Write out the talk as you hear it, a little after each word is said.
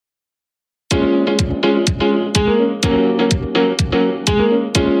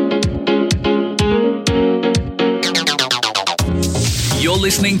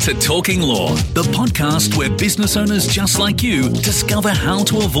listening to Talking Law, the podcast where business owners just like you discover how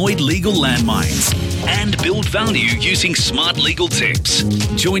to avoid legal landmines and build value using smart legal tips.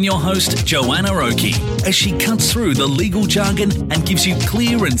 Join your host, Joanna Oakey, as she cuts through the legal jargon and gives you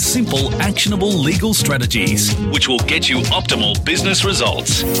clear and simple, actionable legal strategies, which will get you optimal business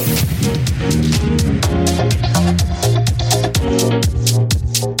results.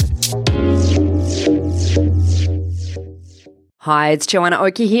 Hi, it's Joanna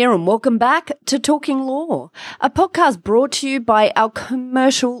Oakey here and welcome back to Talking Law, a podcast brought to you by our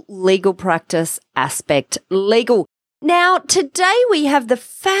commercial legal practice, Aspect Legal. Now, today we have the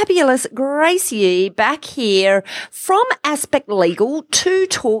fabulous Grace Yee back here from Aspect Legal to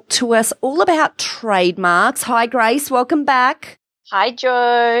talk to us all about trademarks. Hi, Grace. Welcome back. Hi,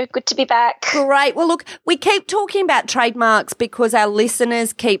 Joe. Good to be back. Great. Well, look, we keep talking about trademarks because our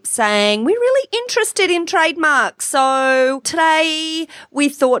listeners keep saying we're really interested in trademarks. So today we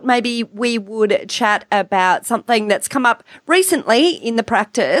thought maybe we would chat about something that's come up recently in the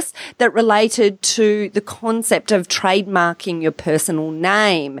practice that related to the concept of trademarking your personal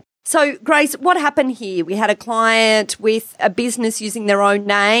name. So, Grace, what happened here? We had a client with a business using their own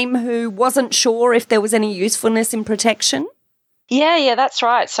name who wasn't sure if there was any usefulness in protection. Yeah, that's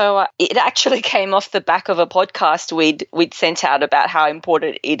right. So it actually came off the back of a podcast we'd sent out about how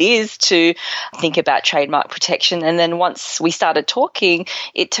important it is to think about trademark protection. And then once we started talking,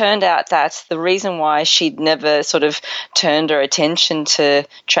 it turned out that the reason why she'd never sort of turned her attention to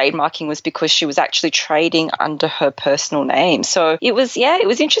trademarking was because she was actually trading under her personal name. So it was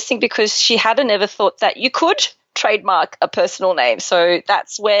interesting because she hadn't ever thought that you could trademark a personal name. So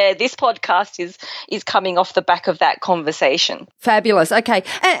that's where this podcast is coming off the back of that conversation. Fabulous. Okay.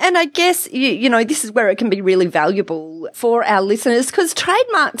 And I guess, you know, this is where it can be really valuable for our listeners because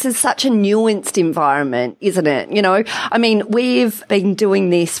trademarks is such a nuanced environment, isn't it? You know, I mean, we've been doing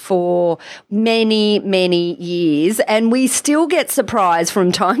this for many, many years and we still get surprised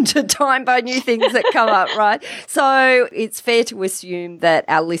from time to time by new things that come up, right? So it's fair to assume that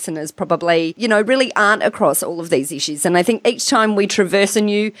our listeners probably, you know, really aren't across all of these issues. And I think each time we traverse a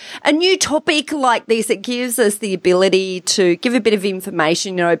new topic like this, it gives us the ability to give a bit of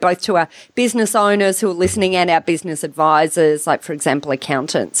information, you know, both to our business owners who are listening and our business advisors, like, for example,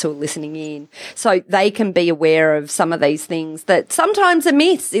 accountants who are listening in, so they can be aware of some of these things that sometimes are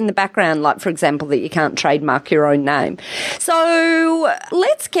myths in the background, like, for example, that you can't trademark your own name. So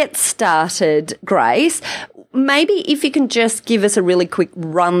let's get started, Grace. Maybe if you can just give us a really quick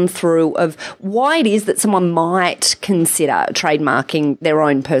run through of why it is that someone might consider trademarking their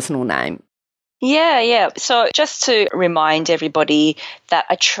own personal name. Yeah. So just to remind everybody that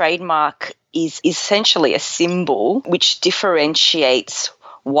a trademark is essentially a symbol which differentiates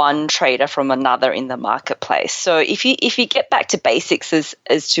one trader from another in the marketplace. So if you get back to basics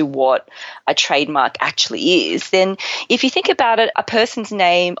as to what a trademark actually is, then if you think about it, a person's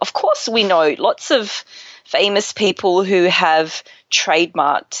name, of course we know lots of famous people who have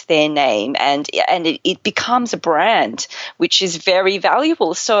trademarked their name and it becomes a brand, which is very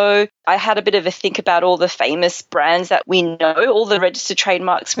valuable. So I had a bit of a think about all the famous brands that we know, all the registered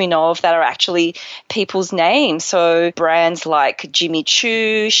trademarks we know of that are actually people's names. So brands like Jimmy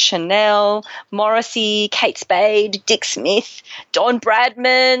Choo, Chanel, Morrissey, Kate Spade, Dick Smith, Don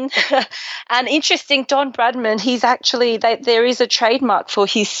Bradman. And interesting, Don Bradman, he's actually, there is a trademark for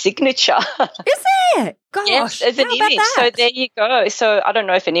his signature. Is there? Gosh, yes, as an how about image. that? So there you go. So I don't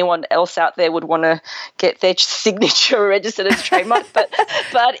know if anyone else out there would want to get their signature registered as a trademark, but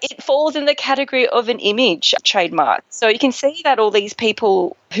it falls in the category of an image trademark. So you can see that all these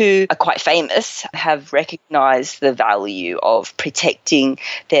people who are quite famous have recognized the value of protecting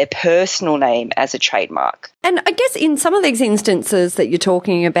their personal name as a trademark. And I guess in some of these instances that you're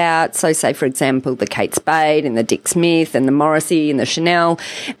talking about, so say, for example, the Kate Spade and the Dick Smith and the Morrissey and the Chanel,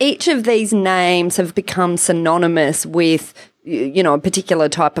 each of these names have become synonymous with, you know, a particular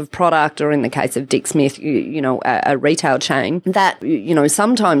type of product, or in the case of Dick Smith, you know, a retail chain that, you know,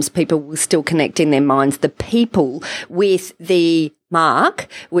 sometimes people will still connect in their minds the people with the mark,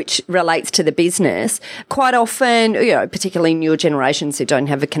 which relates to the business. Quite often, you know, particularly newer generations who don't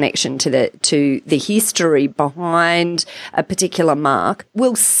have a connection to the history behind a particular mark,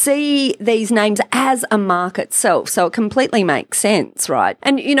 will see these names as a mark itself. So it completely makes sense, right?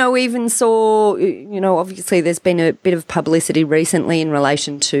 And, you know, we even saw, you know, obviously there's been a bit of publicity recently in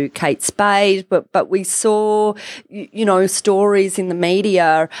relation to Kate Spade, but we saw, you know, stories in the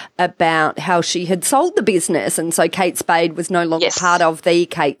media about how she had sold the business. And so Kate Spade was no longer part of the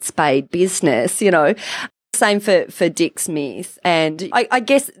Kate Spade business, you know. Same for Dick Smith. And I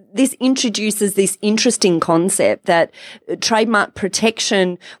guess this introduces this interesting concept that trademark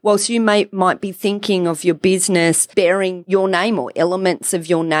protection, whilst you might be thinking of your business bearing your name or elements of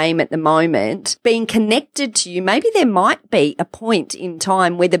your name at the moment, being connected to you, maybe there might be a point in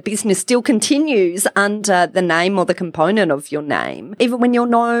time where the business still continues under the name or the component of your name, even when you're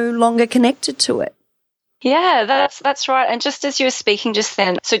no longer connected to it. Yeah, that's right. And just as you were speaking just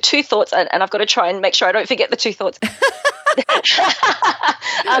then, so two thoughts, and I've got to try and make sure I don't forget the two thoughts.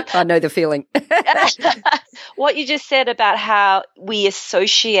 I know the feeling. What you just said about how we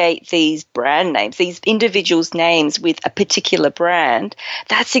associate these brand names, these individuals' names with a particular brand,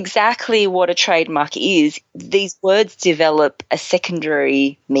 that's exactly what a trademark is. These words develop a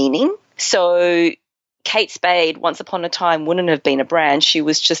secondary meaning. So Kate Spade, once upon a time, wouldn't have been a brand. She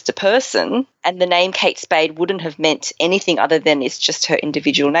was just a person. And the name Kate Spade wouldn't have meant anything other than it's just her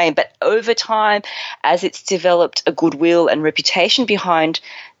individual name. But over time, as it's developed a goodwill and reputation behind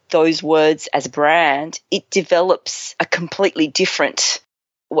those words as a brand, it develops a completely different,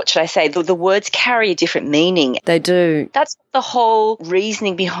 what should I say, the words carry a different meaning. They do. That's the whole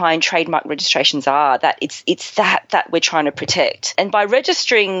reasoning behind trademark registrations are, that it's that we're trying to protect. And by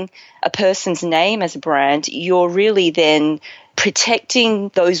registering a person's name as a brand, you're really then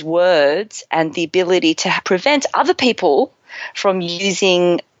protecting those words and the ability to prevent other people from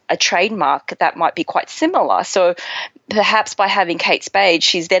using a trademark that might be quite similar. So perhaps by having Kate Spade,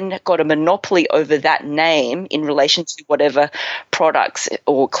 she's then got a monopoly over that name in relation to whatever products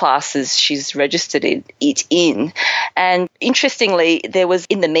or classes she's registered it in. And interestingly, there was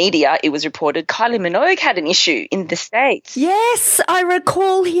in the media, it was reported Kylie Minogue had an issue in the States. Yes, I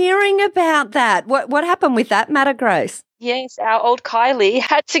recall hearing about that. What happened with that matter, Grace? Yes, our old Kylie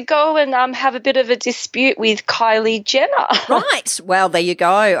had to go and have a bit of a dispute with Kylie Jenner. Right. Well, there you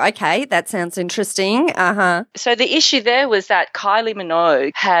go. Okay, that sounds interesting. So the issue there was that Kylie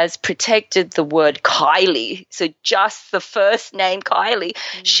Minogue has protected the word Kylie. So just the first name Kylie.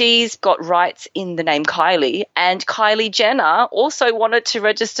 She's got rights in the name Kylie. And Kylie Jenner also wanted to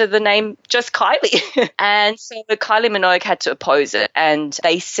register the name just Kylie. And so Kylie Minogue had to oppose it and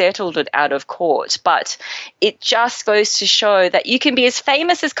they settled it out of court. But it just goes to show that you can be as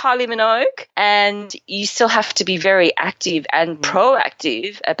famous as Kylie Minogue and you still have to be very active and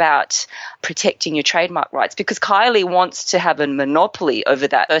proactive about protecting your trademark rights, because Kylie wants to have a monopoly over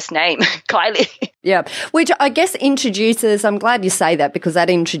that first name, Kylie. Yeah, which I guess introduces, I'm glad you say that, because that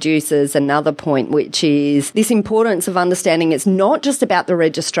introduces another point, which is this importance of understanding it's not just about the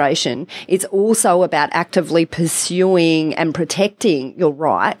registration, it's also about actively pursuing and protecting your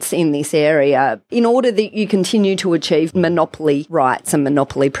rights in this area in order that you continue to achieve monopoly rights and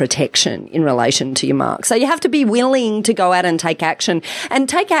monopoly protection in relation to your mark. So you have to be willing to go out and take action. And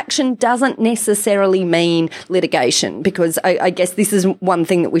take action doesn't necessarily mean litigation, because I guess this is one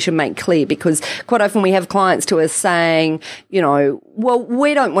thing that we should make clear, because quite often we have clients to us saying, you know, well,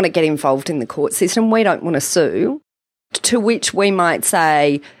 we don't want to get involved in the court system. We don't want to sue. To which we might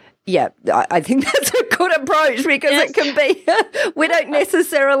say, yeah, I think that's a good approach, because it can be, we don't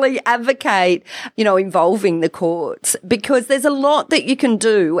necessarily advocate, you know, involving the courts, because there's a lot that you can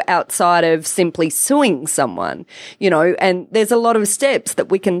do outside of simply suing someone, you know, and there's a lot of steps that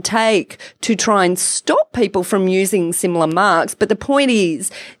we can take to try and stop people from using similar marks. But the point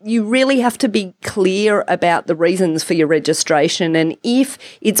is, you really have to be clear about the reasons for your registration. And if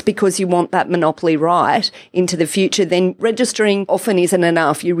it's because you want that monopoly right into the future, then registering often isn't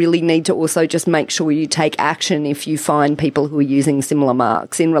enough. You really need to also just make sure you take action if you find people who are using similar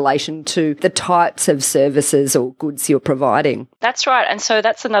marks in relation to the types of services or goods you're providing. That's right. And so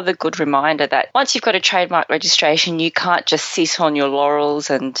that's another good reminder that once you've got a trademark registration, you can't just sit on your laurels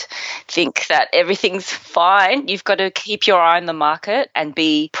and think that everything's fine. You've got to keep your eye on the market and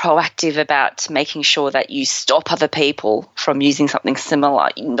be proactive about making sure that you stop other people from using something similar.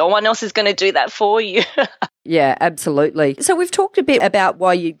 No one else is going to do that for you. Yeah, absolutely. So we've talked a bit about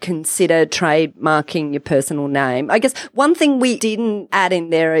why you'd consider trademarking your personal name. I guess one thing we didn't add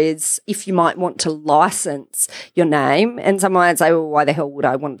in there is if you might want to license your name. And someone might say, well, why the hell would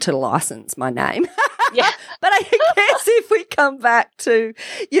I want to license my name? Yeah. But I guess if we come back to,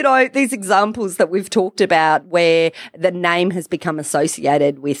 you know, these examples that we've talked about where the name has become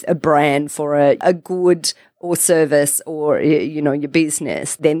associated with a brand for a good or service or, you know, your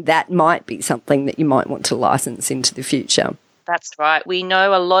business, then that might be something that you might want to license into the future. That's right. We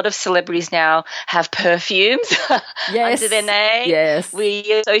know a lot of celebrities now have perfumes under their name. Yes.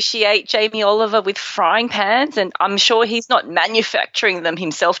 We associate Jamie Oliver with frying pans, and I'm sure he's not manufacturing them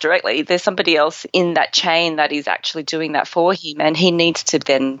himself directly. There's somebody else in that chain that is actually doing that for him, and he needs to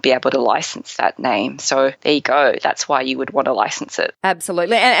then be able to license that name. So there you go. That's why you would want to license it.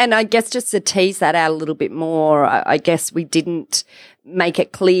 Absolutely. And I guess just to tease that out a little bit more, I guess we didn't make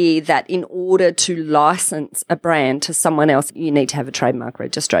it clear that in order to license a brand to someone else, you need to have a trademark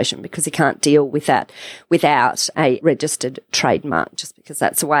registration, because you can't deal with that without a registered trademark, just because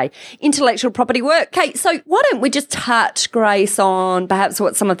that's the way intellectual property work. Okay, so why don't we just touch, Grace, on perhaps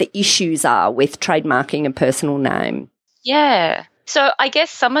what some of the issues are with trademarking a personal name? Yeah. So I guess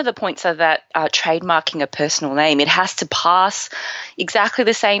some of the points are that trademarking a personal name, it has to pass exactly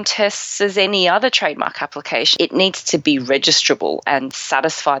the same tests as any other trademark application. It needs to be registrable and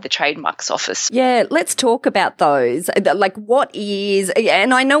satisfy the Trademarks Office. Yeah, let's talk about those. Like, what is,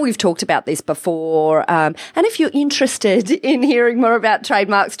 and I know we've talked about this before, and if you're interested in hearing more about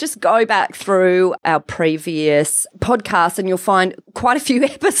trademarks, just go back through our previous podcasts and you'll find quite a few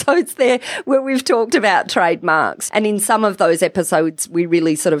episodes there where we've talked about trademarks. And in some of those episodes, we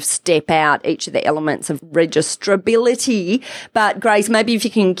really sort of step out each of the elements of registrability. But Grace, maybe if you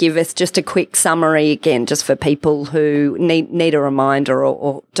can give us just a quick summary again, just for people who need a reminder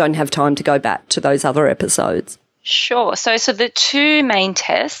or don't have time to go back to those other episodes. Sure. So the two main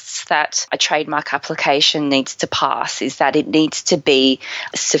tests that a trademark application needs to pass is that it needs to be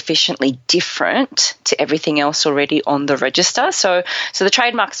sufficiently different to everything else already on the register. So the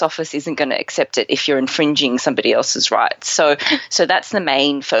Trademarks Office isn't going to accept it if you're infringing somebody else's rights. So that's the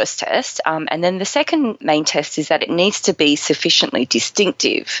main first test. And then the second main test is that it needs to be sufficiently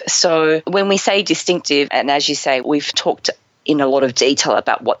distinctive. So when we say distinctive, and as you say, we've talked in a lot of detail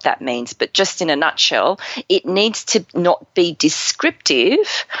about what that means, but just in a nutshell, it needs to not be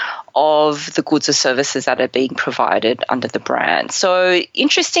descriptive of the goods or services that are being provided under the brand. So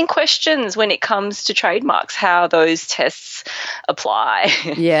interesting questions when it comes to trademarks, how those tests apply.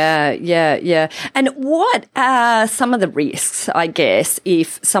 Yeah. And what are some of the risks, I guess,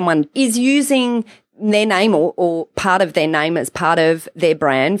 if someone is using their name or part of their name as part of their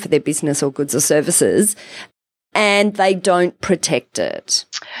brand for their business or goods or services, and they don't protect it?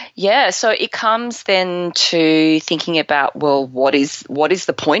 Yeah, so it comes then to thinking about, well, what is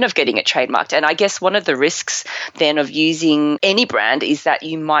the point of getting it trademarked? And I guess one of the risks then of using any brand is that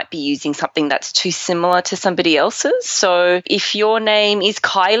you might be using something that's too similar to somebody else's. So if your name is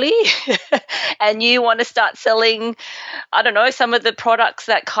Kylie and you want to start selling, I don't know, some of the products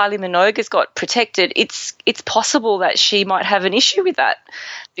that Kylie Minogue has got protected, it's possible that she might have an issue with that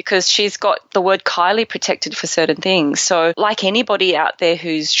because she's got the word Kylie protected for certain things. So like anybody out there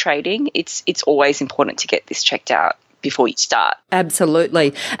who's trading, it's always important to get this checked out before you start.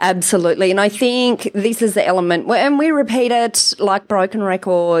 Absolutely. And I think this is the element, and we repeat it like broken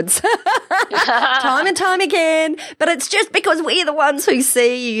records time and time again, but it's just because we're the ones who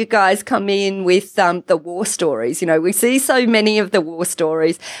see you guys come in with the war stories. You know, we see so many of the war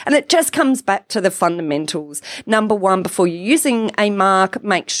stories, and it just comes back to the fundamentals. Number one, before you're using a mark,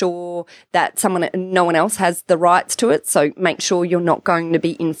 make sure that no one else has the rights to it. So make sure you're not going to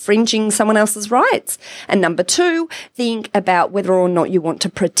be infringing someone else's rights. And number two, think about whether or not you want to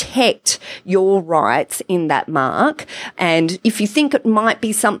protect your rights in that mark. And if you think it might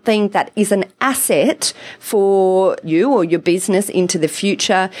be something that is an asset for you or your business into the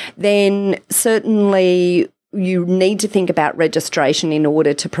future, then certainly you need to think about registration in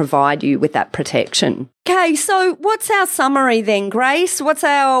order to provide you with that protection. Okay, so what's our summary then, Grace? What's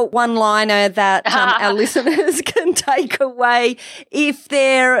our one-liner that our listeners can take away if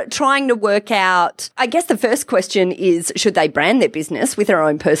they're trying to work out? I guess the first question is, should they brand their business with their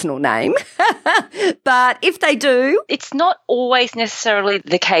own personal name? But if they do, it's not always necessarily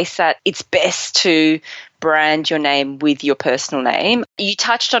the case that it's best to brand your name with your personal name. You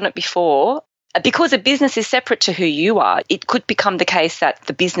touched on it before. Because a business is separate to who you are, it could become the case that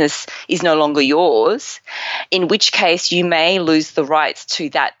the business is no longer yours, in which case you may lose the rights to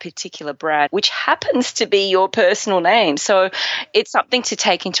that particular brand, which happens to be your personal name. So it's something to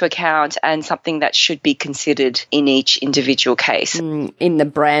take into account and something that should be considered in each individual case. In the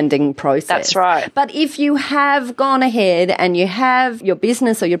branding process. That's right. But if you have gone ahead and you have your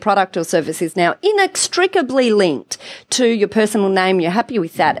business or your product or service is now inextricably linked to your personal name, you're happy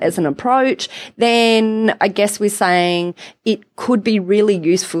with that as an approach, then I guess we're saying it could be really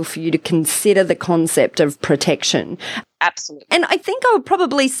useful for you to consider the concept of protection. Absolutely. And I think I would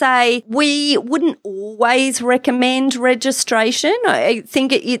probably say we wouldn't always recommend registration. I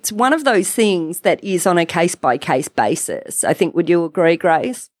think it's one of those things that is on a case-by-case basis. I think, would you agree,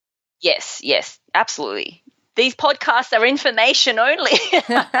 Grace? Yes, absolutely. These podcasts are information only.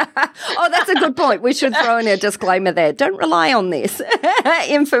 Oh, that's a good point. We should throw in a disclaimer there. Don't rely on this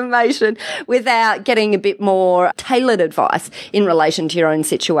information without getting a bit more tailored advice in relation to your own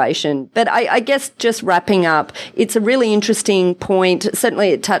situation. But I guess just wrapping up, it's a really interesting point.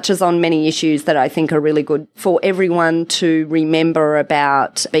 Certainly it touches on many issues that I think are really good for everyone to remember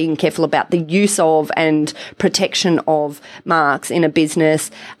about being careful about the use of and protection of marks in a business.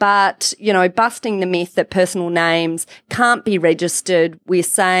 But, busting the myth that personal names can't be registered. We're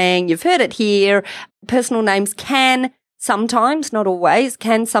saying, you've heard it here, personal names can sometimes, not always,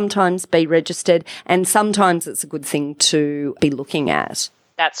 can sometimes be registered, and sometimes it's a good thing to be looking at.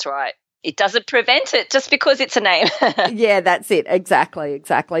 That's right. It doesn't prevent it just because it's a name. Yeah, that's it. Exactly.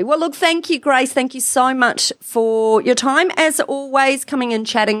 Well, look, thank you, Grace. Thank you so much for your time, as always, coming and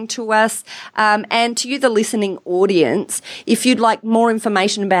chatting to us. And to you, the listening audience, if you'd like more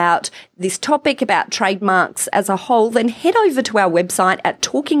information about this topic, about trademarks as a whole, then head over to our website at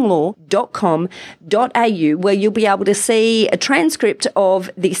talkinglaw.com.au, where you'll be able to see a transcript of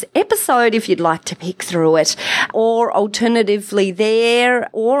this episode if you'd like to pick through it, or alternatively there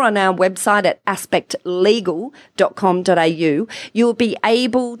or on our website at aspectlegal.com.au, you'll be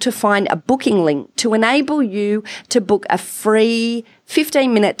able to find a booking link to enable you to book a free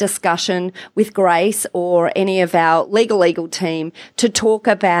 15-minute discussion with Grace or any of our legal team to talk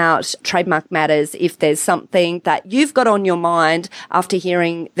about trademark matters if there's something that you've got on your mind after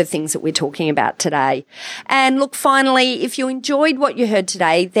hearing the things that we're talking about today. And look, finally, if you enjoyed what you heard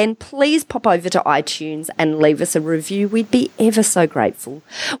today, then please pop over to iTunes and leave us a review. We'd be ever so grateful.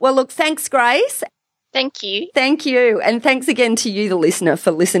 Well, look, thanks, Grace. Thank you. Thank you. And thanks again to you, the listener,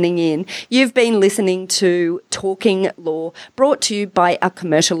 for listening in. You've been listening to Talking Law, brought to you by our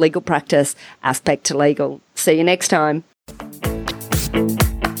commercial legal practice, Aspect Legal. See you next time.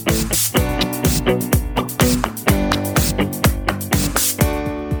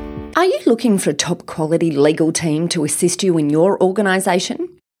 Are you looking for a top quality legal team to assist you in your organisation?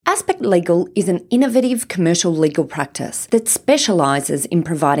 Aspect Legal is an innovative commercial legal practice that specialises in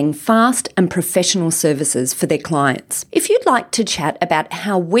providing fast and professional services for their clients. If you'd like to chat about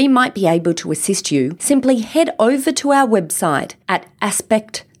how we might be able to assist you, simply head over to our website at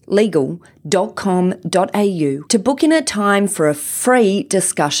aspectlegal.com.au to book in a time for a free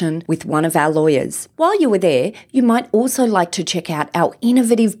discussion with one of our lawyers. While you are there, you might also like to check out our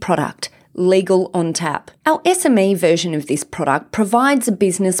innovative product, Legal on Tap. Our SME version of this product provides a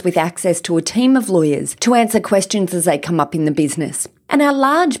business with access to a team of lawyers to answer questions as they come up in the business. And our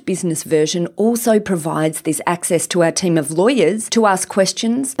large business version also provides this access to our team of lawyers to ask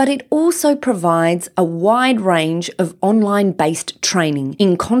questions, but it also provides a wide range of online-based training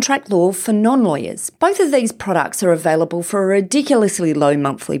in contract law for non-lawyers. Both of these products are available for a ridiculously low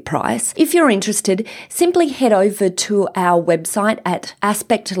monthly price. If you're interested, simply head over to our website at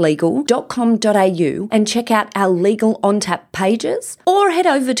aspectlegal.com.au and check out our Legal on Tap pages, or head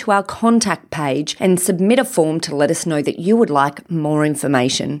over to our contact page and submit a form to let us know that you would like more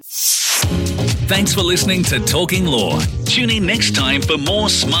information. Thanks for listening to Talking Law. Tune in next time for more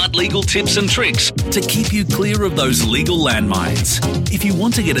smart legal tips and tricks to keep you clear of those legal landmines. If you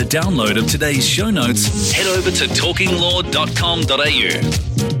want to get a download of today's show notes, head over to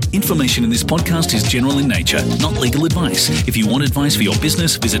talkinglaw.com.au. Information in this podcast is general in nature, not legal advice. If you want advice for your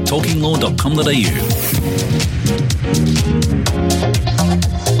business, visit talkinglaw.com.au.